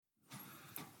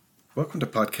Welcome to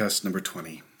podcast number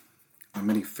 20, The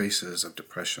Many Faces of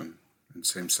Depression and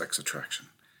Same-Sex Attraction.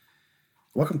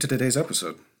 Welcome to today's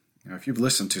episode. If you've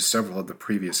listened to several of the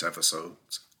previous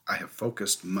episodes, I have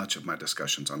focused much of my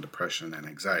discussions on depression and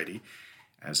anxiety,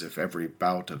 as if every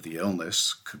bout of the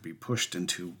illness could be pushed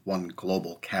into one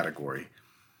global category.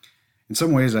 In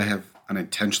some ways, I have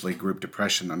unintentionally grouped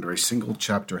depression under a single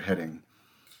chapter heading,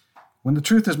 when the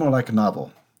truth is more like a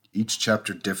novel, each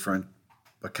chapter different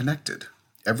but connected.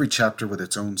 Every chapter with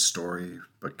its own story,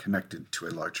 but connected to a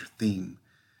larger theme.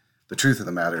 The truth of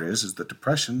the matter is that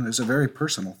depression is a very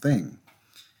personal thing.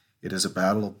 It is a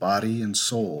battle of body and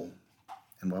soul,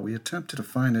 and while we attempt to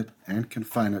define it and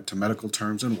confine it to medical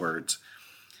terms and words,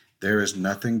 there is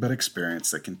nothing but experience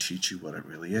that can teach you what it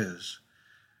really is.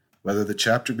 Whether the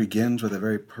chapter begins with a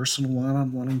very personal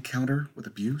one-on-one encounter with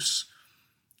abuse,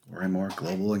 or a more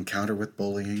global encounter with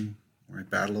bullying, or a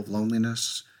battle of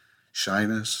loneliness,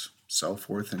 shyness,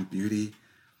 self-worth and beauty,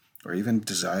 or even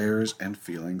desires and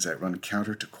feelings that run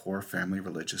counter to core family,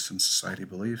 religious, and society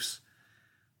beliefs,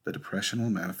 the depression will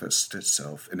manifest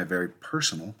itself in a very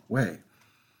personal way.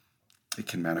 It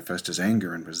can manifest as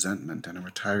anger and resentment in a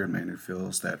retired man who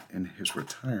feels that in his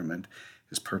retirement,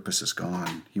 his purpose is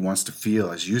gone. He wants to feel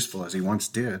as useful as he once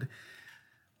did,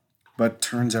 but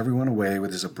turns everyone away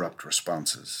with his abrupt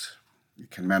responses. It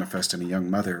can manifest in a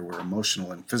young mother where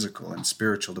emotional and physical and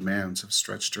spiritual demands have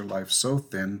stretched her life so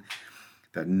thin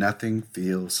that nothing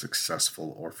feels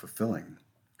successful or fulfilling.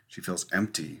 She feels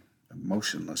empty,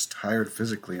 emotionless, tired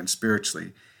physically and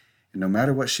spiritually, and no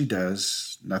matter what she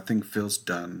does, nothing feels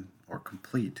done or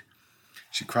complete.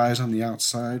 She cries on the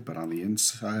outside, but on the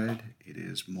inside, it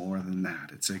is more than that.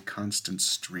 It's a constant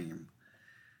stream.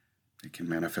 It can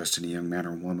manifest in a young man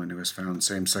or woman who has found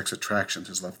same-sex attractions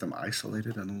has left them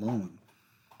isolated and alone.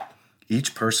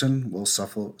 Each person will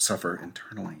suffer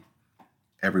internally.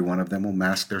 Every one of them will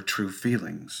mask their true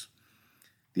feelings.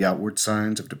 The outward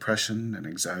signs of depression and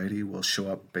anxiety will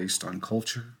show up based on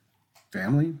culture,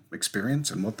 family, experience,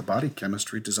 and what the body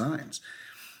chemistry designs.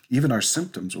 Even our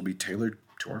symptoms will be tailored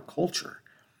to our culture.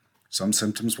 Some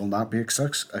symptoms will not be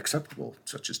acceptable,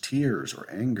 such as tears or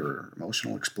anger,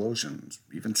 emotional explosions,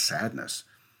 even sadness.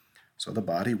 So the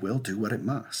body will do what it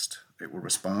must. It will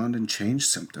respond and change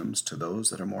symptoms to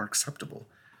those that are more acceptable.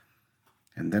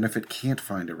 And then if it can't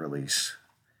find a release,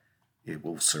 it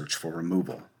will search for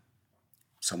removal.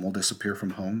 Some will disappear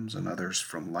from homes and others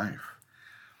from life.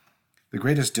 The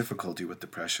greatest difficulty with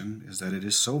depression is that it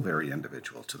is so very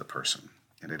individual to the person,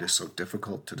 and it is so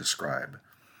difficult to describe.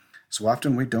 So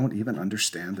often we don't even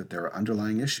understand that there are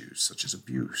underlying issues such as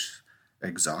abuse,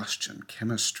 exhaustion,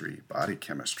 chemistry, body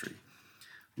chemistry,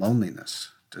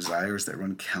 loneliness, desires that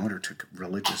run counter to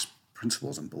religious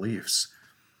principles and beliefs.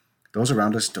 Those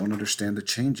around us don't understand the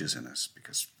changes in us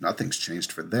because nothing's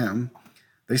changed for them.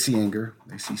 They see anger,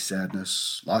 they see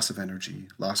sadness, loss of energy,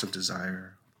 loss of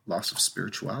desire, loss of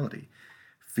spirituality,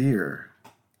 fear,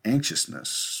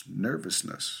 anxiousness,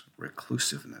 nervousness,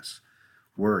 reclusiveness,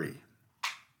 worry.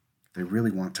 They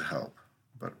really want to help,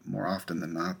 but more often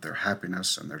than not, their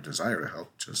happiness and their desire to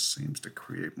help just seems to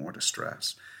create more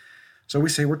distress. So we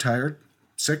say we're tired,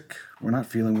 sick, we're not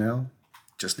feeling well,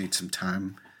 just need some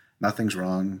time, nothing's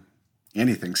wrong,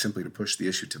 anything simply to push the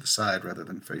issue to the side rather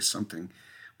than face something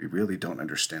we really don't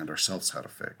understand ourselves how to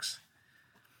fix.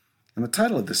 In the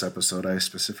title of this episode, I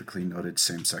specifically noted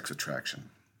same-sex attraction.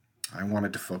 I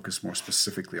wanted to focus more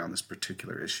specifically on this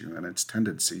particular issue and its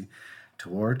tendency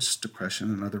towards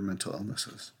depression and other mental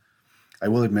illnesses. I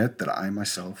will admit that I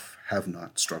myself have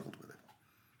not struggled with it.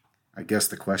 I guess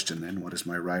the question then, what is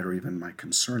my right or even my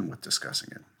concern with discussing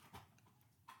it?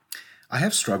 I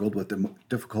have struggled with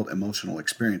difficult emotional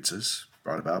experiences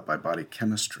brought about by body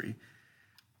chemistry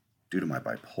due to my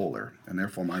bipolar, and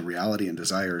therefore my reality and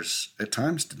desires at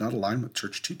times did not align with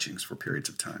church teachings for periods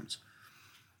of times.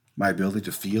 My ability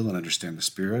to feel and understand the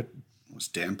spirit was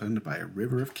dampened by a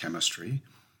river of chemistry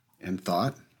and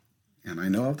thought, and I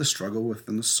know of the struggle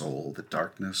within the soul, the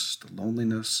darkness, the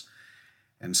loneliness,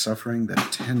 and suffering that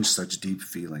attend such deep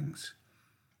feelings.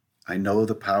 I know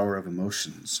the power of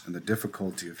emotions and the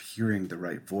difficulty of hearing the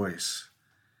right voice.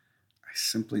 I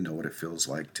simply know what it feels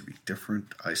like to be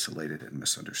different, isolated, and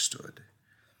misunderstood.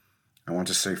 I want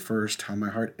to say first how my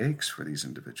heart aches for these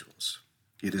individuals.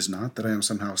 It is not that I am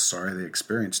somehow sorry they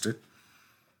experienced it.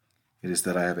 It is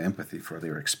that I have empathy for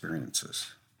their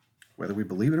experiences. Whether we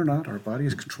believe it or not, our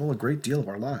bodies control a great deal of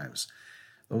our lives.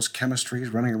 Those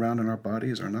chemistries running around in our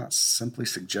bodies are not simply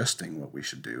suggesting what we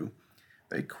should do.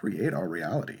 They create our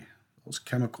reality. Those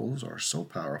chemicals are so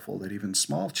powerful that even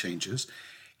small changes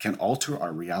can alter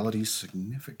our reality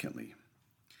significantly.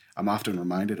 I'm often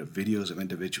reminded of videos of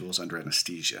individuals under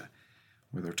anesthesia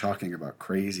where they're talking about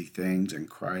crazy things and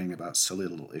crying about silly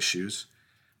little issues.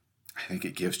 I think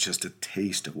it gives just a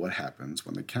taste of what happens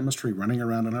when the chemistry running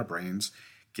around in our brains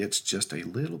gets just a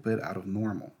little bit out of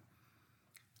normal.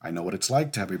 I know what it's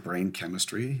like to have a brain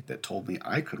chemistry that told me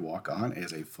I could walk on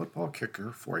as a football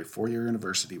kicker for a 4-year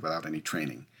university without any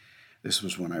training. This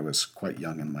was when I was quite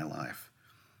young in my life.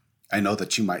 I know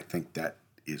that you might think that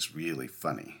is really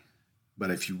funny, but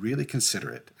if you really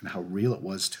consider it and how real it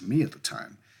was to me at the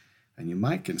time, then you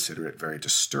might consider it very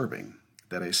disturbing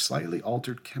that a slightly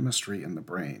altered chemistry in the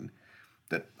brain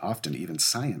that often even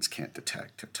science can't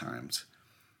detect at times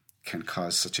can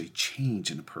cause such a change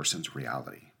in a person's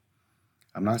reality.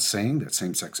 I'm not saying that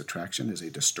same-sex attraction is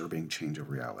a disturbing change of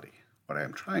reality. What I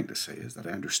am trying to say is that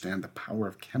I understand the power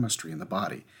of chemistry in the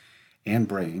body and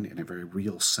brain in a very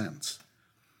real sense.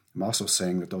 I'm also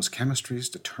saying that those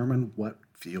chemistries determine what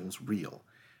feels real,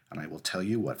 and I will tell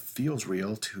you what feels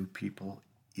real to people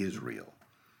is real.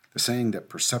 The saying that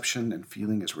perception and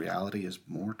feeling is reality is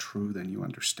more true than you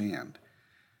understand.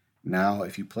 Now,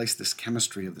 if you place this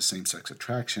chemistry of the same-sex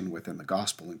attraction within the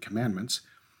gospel and commandments,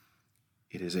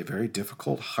 it is a very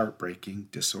difficult, heartbreaking,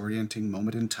 disorienting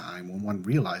moment in time when one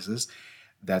realizes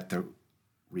that the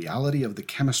reality of the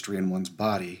chemistry in one's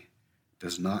body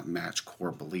does not match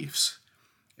core beliefs.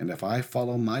 And if I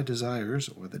follow my desires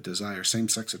or the desire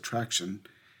same-sex attraction,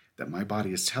 that my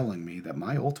body is telling me that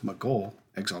my ultimate goal,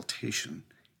 exaltation,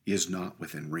 is not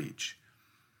within reach.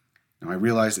 Now, I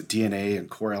realize that DNA and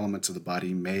core elements of the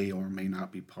body may or may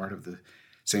not be part of the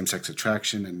same-sex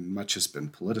attraction, and much has been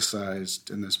politicized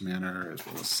in this manner, as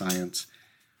well as science.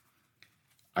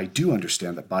 I do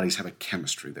understand that bodies have a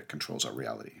chemistry that controls our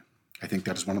reality. I think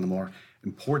that is one of the more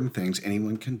important things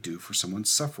anyone can do for someone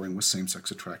suffering with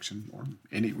same-sex attraction, or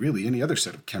any other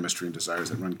set of chemistry and desires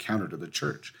that run counter to the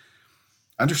church.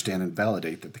 Understand and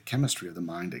validate that the chemistry of the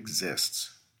mind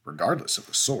exists, regardless of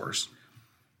the source.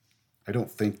 I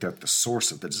don't think that the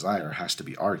source of the desire has to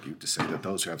be argued to say that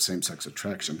those who have same-sex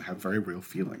attraction have very real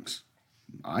feelings.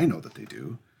 I know that they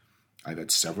do. I've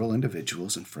had several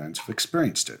individuals and friends who've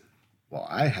experienced it. While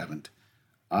I haven't,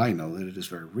 I know that it is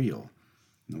very real.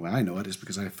 And the way I know it is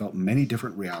because I have felt many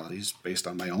different realities based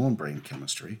on my own brain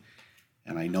chemistry,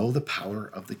 and I know the power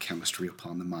of the chemistry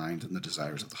upon the mind and the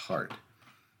desires of the heart.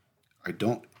 I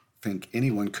don't think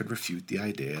anyone could refute the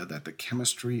idea that the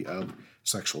chemistry of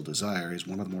sexual desire is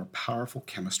one of the more powerful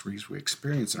chemistries we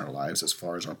experience in our lives as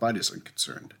far as our bodies are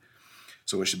concerned.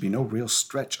 So it should be no real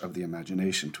stretch of the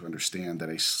imagination to understand that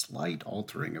a slight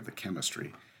altering of the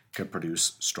chemistry can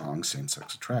produce strong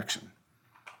same-sex attraction.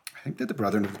 I think that the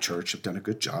brethren of the church have done a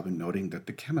good job in noting that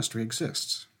the chemistry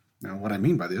exists. Now, what I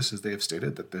mean by this is they have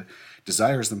stated that the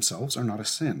desires themselves are not a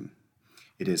sin.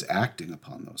 It is acting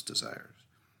upon those desires.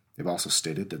 They've also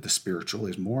stated that the spiritual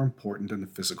is more important than the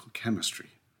physical chemistry.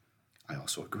 I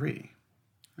also agree.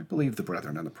 I believe the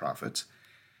brethren and the prophets.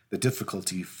 The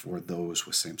difficulty for those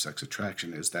with same-sex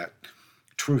attraction is that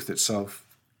truth itself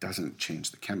doesn't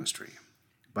change the chemistry.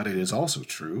 But it is also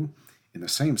true in the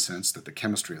same sense that the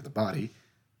chemistry of the body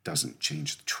doesn't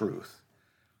change the truth.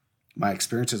 My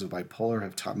experiences of bipolar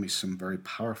have taught me some very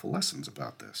powerful lessons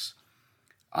about this.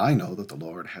 I know that the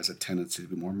Lord has a tendency to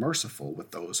be more merciful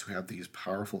with those who have these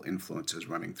powerful influences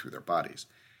running through their bodies.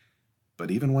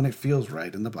 But even when it feels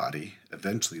right in the body,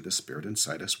 eventually the spirit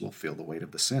inside us will feel the weight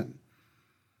of the sin.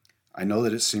 I know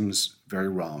that it seems very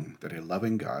wrong that a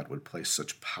loving God would place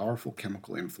such powerful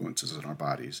chemical influences in our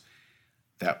bodies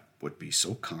that would be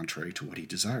so contrary to what he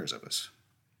desires of us.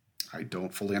 I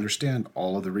don't fully understand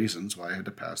all of the reasons why I had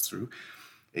to pass through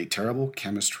a terrible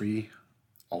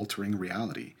chemistry-altering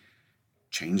reality,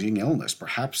 changing illness.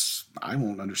 Perhaps I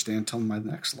won't understand till my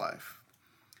next life.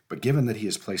 But given that he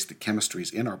has placed the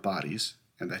chemistries in our bodies,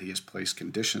 and that he has placed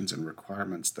conditions and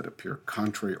requirements that appear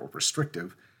contrary or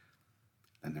restrictive,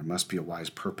 then there must be a wise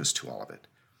purpose to all of it.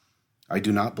 I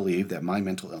do not believe that my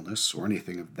mental illness or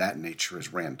anything of that nature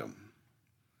is random.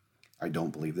 I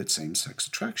don't believe that same-sex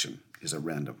attraction is a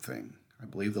random thing. I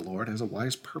believe the Lord has a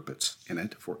wise purpose in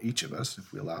it for each of us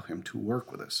if we allow him to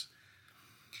work with us.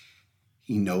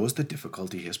 He knows the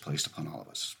difficulty he has placed upon all of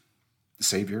us. The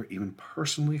Savior even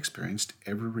personally experienced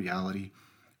every reality,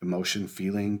 emotion,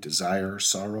 feeling, desire,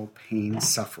 sorrow, pain,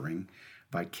 suffering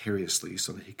vicariously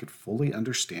so that he could fully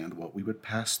understand what we would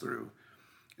pass through,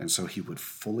 and so he would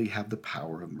fully have the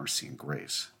power of mercy and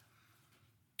grace.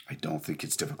 I don't think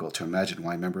it's difficult to imagine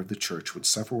why a member of the church would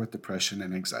suffer with depression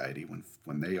and anxiety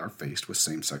when they are faced with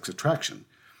same-sex attraction.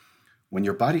 When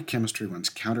your body chemistry runs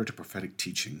counter to prophetic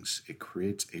teachings, it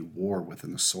creates a war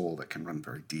within the soul that can run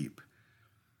very deep.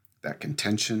 That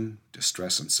contention,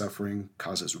 distress, and suffering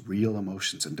causes real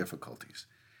emotions and difficulties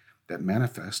that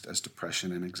manifest as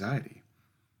depression and anxiety.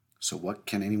 So what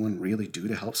can anyone really do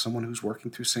to help someone who's working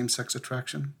through same-sex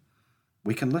attraction?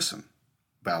 We can listen,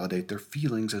 validate their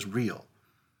feelings as real.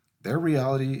 Their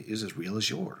reality is as real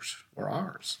as yours or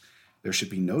ours. There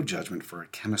should be no judgment for a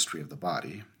chemistry of the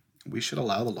body. We should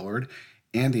allow the Lord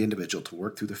and the individual to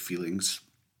work through the feelings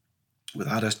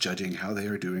without us judging how they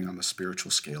are doing on the spiritual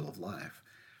scale of life.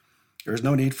 There is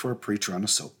no need for a preacher on a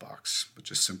soapbox, but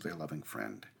just simply a loving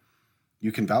friend.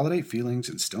 You can validate feelings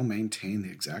and still maintain the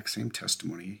exact same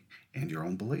testimony and your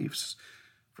own beliefs.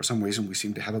 For some reason, we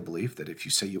seem to have a belief that if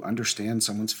you say you understand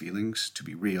someone's feelings to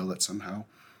be real, that somehow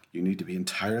you need to be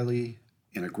entirely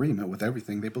in agreement with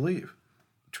everything they believe.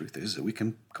 The truth is that we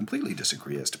can completely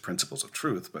disagree as to principles of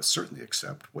truth, but certainly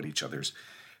accept what each other's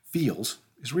feels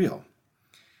is real.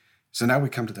 So now we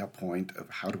come to that point of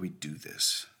how do we do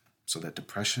this so that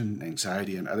depression,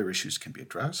 anxiety, and other issues can be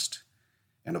addressed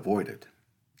and avoided.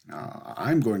 Now,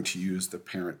 I'm going to use the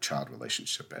parent-child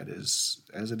relationship as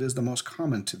it is the most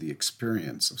common to the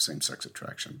experience of same-sex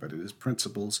attraction, but its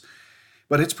principles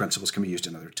can be used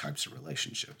in other types of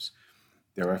relationships.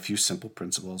 There are a few simple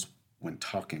principles when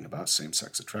talking about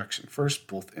same-sex attraction. First,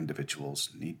 both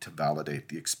individuals need to validate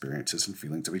the experiences and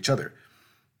feelings of each other.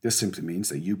 This simply means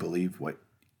that you believe what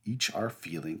each are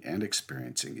feeling and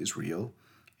experiencing is real,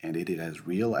 and it is as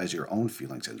real as your own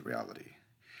feelings and reality.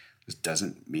 This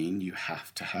doesn't mean you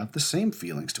have to have the same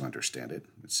feelings to understand it.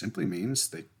 It simply means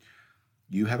that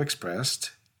you have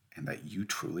expressed and that you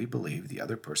truly believe the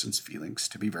other person's feelings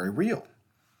to be very real.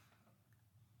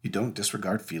 You don't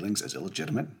disregard feelings as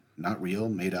illegitimate, not real,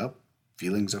 made up,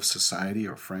 feelings of society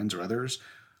or friends or others,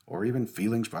 or even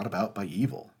feelings brought about by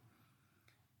evil.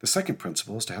 The second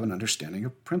principle is to have an understanding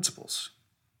of principles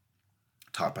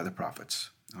taught by the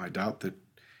prophets. Now, I doubt that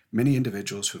many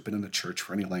individuals who have been in the church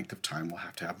for any length of time will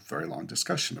have to have a very long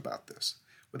discussion about this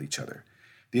with each other.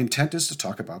 The intent is to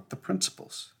talk about the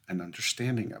principles and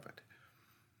understanding of it.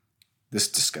 This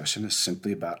discussion is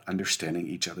simply about understanding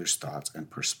each other's thoughts and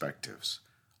perspectives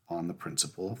on the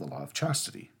principle of the law of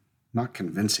chastity, not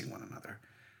convincing one another.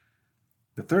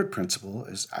 The third principle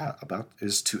is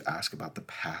to ask about the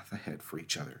path ahead for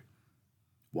each other.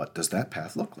 What does that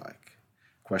path look like?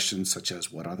 Questions such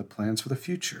as, what are the plans for the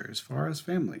future as far as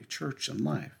family, church, and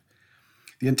life?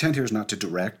 The intent here is not to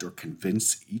direct or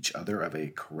convince each other of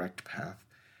a correct path,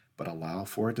 but allow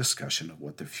for a discussion of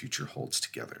what the future holds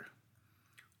together.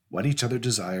 What each other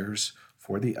desires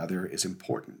for the other is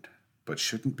important, but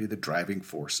shouldn't be the driving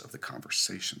force of the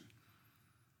conversation.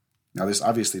 Now, this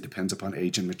obviously depends upon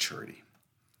age and maturity,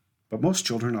 but most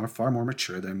children are far more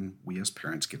mature than we as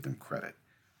parents give them credit.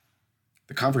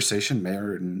 The conversation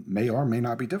may or may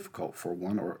not be difficult for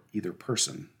one or either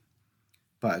person,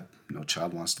 but no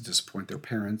child wants to disappoint their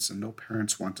parents, and no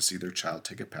parents want to see their child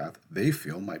take a path they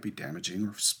feel might be damaging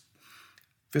or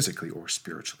physically or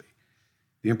spiritually.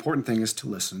 The important thing is to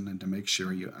listen and to make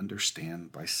sure you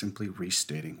understand by simply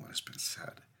restating what has been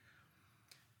said.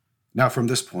 Now, from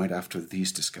this point, after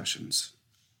these discussions,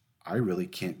 I really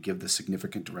can't give the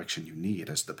significant direction you need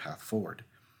as the path forward,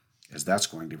 as that's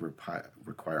going to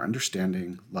require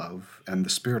understanding, love, and the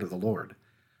Spirit of the Lord.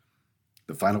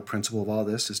 The final principle of all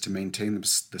this is to maintain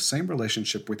the same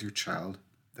relationship with your child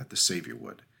that the Savior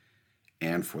would.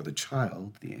 And for the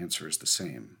child, the answer is the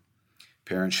same.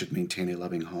 Parents should maintain a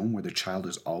loving home where the child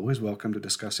is always welcome to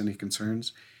discuss any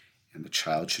concerns, and the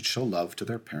child should show love to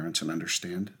their parents and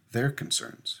understand their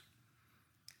concerns.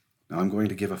 Now I'm going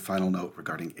to give a final note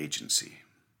regarding agency.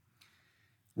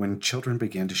 When children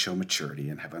begin to show maturity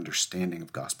and have understanding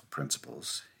of gospel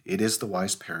principles, it is the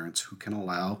wise parents who can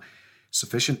allow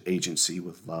sufficient agency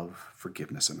with love,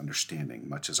 forgiveness, and understanding,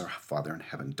 much as our Father in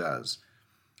heaven does.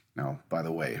 Now, by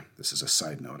the way, this is a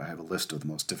side note. I have a list of the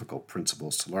most difficult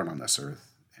principles to learn on this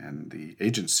earth, and the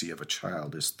agency of a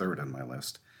child is third on my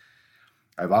list.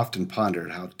 I've often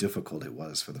pondered how difficult it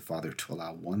was for the Father to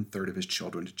allow 1/3 of his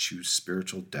children to choose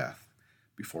spiritual death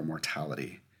before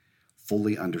mortality,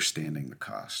 fully understanding the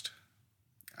cost.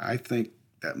 I think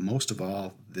that most of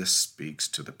all, this speaks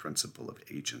to the principle of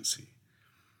agency.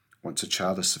 Once a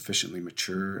child is sufficiently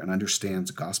mature and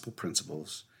understands gospel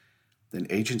principles, then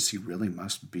agency really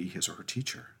must be his or her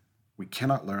teacher. We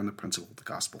cannot learn the principle of the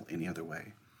gospel any other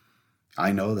way.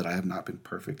 I know that I have not been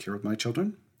perfect here with my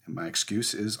children, and my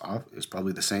excuse is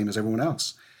probably the same as everyone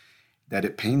else, that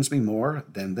it pains me more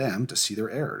than them to see their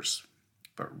errors.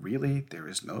 But really, there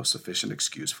is no sufficient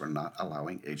excuse for not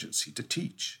allowing agency to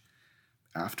teach.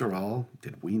 After all,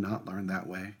 did we not learn that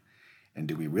way? And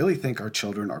do we really think our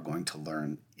children are going to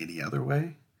learn any other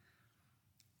way?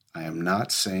 I am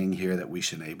not saying here that we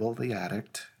should enable the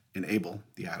addict,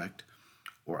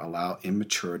 or allow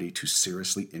immaturity to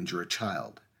seriously injure a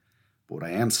child. But what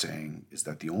I am saying is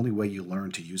that the only way you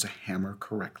learn to use a hammer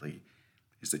correctly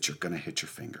is that you're going to hit your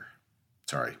finger.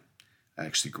 Sorry, I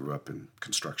actually grew up in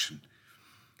construction.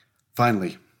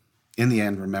 Finally, in the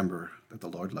end, remember that the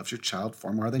Lord loves your child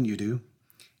far more than you do,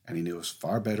 and he knows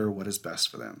far better what is best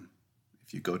for them.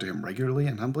 If you go to him regularly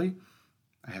and humbly,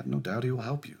 I have no doubt he will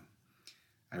help you.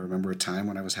 I remember a time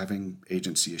when I was having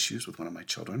agency issues with one of my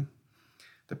children.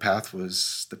 The path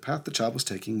the child was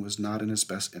taking was not in his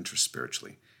best interest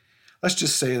spiritually. Let's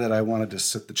just say that I wanted to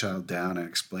sit the child down and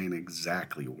explain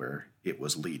exactly where it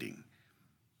was leading.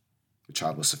 The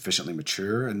child was sufficiently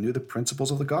mature and knew the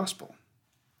principles of the gospel.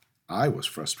 I was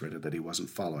frustrated that he wasn't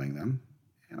following them,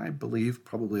 and I believe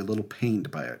probably a little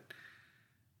pained by it.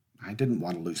 I didn't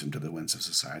want to lose him to the winds of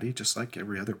society, just like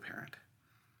every other parent.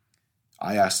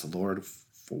 I asked the Lord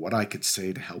for what I could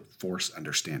say to help force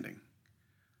understanding.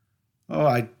 Oh,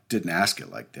 I didn't ask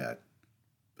it like that,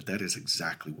 but that is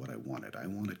exactly what I wanted. I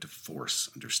wanted to force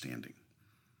understanding.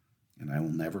 And I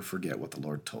will never forget what the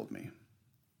Lord told me.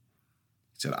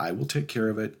 He said, I will take care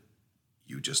of it.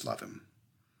 You just love him.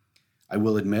 I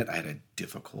will admit I had a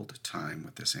difficult time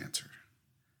with this answer.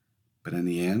 But in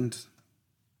the end,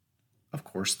 of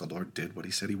course, the Lord did what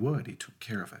he said he would. He took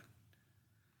care of it.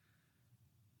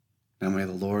 Now may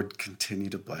the Lord continue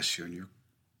to bless you in your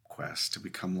quest to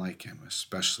become like him,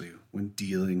 especially when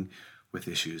dealing with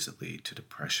issues that lead to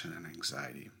depression and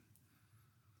anxiety.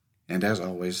 And as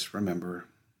always, remember,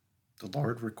 the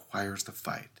Lord requires the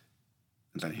fight,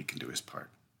 and then he can do his part.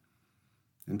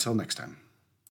 Until next time.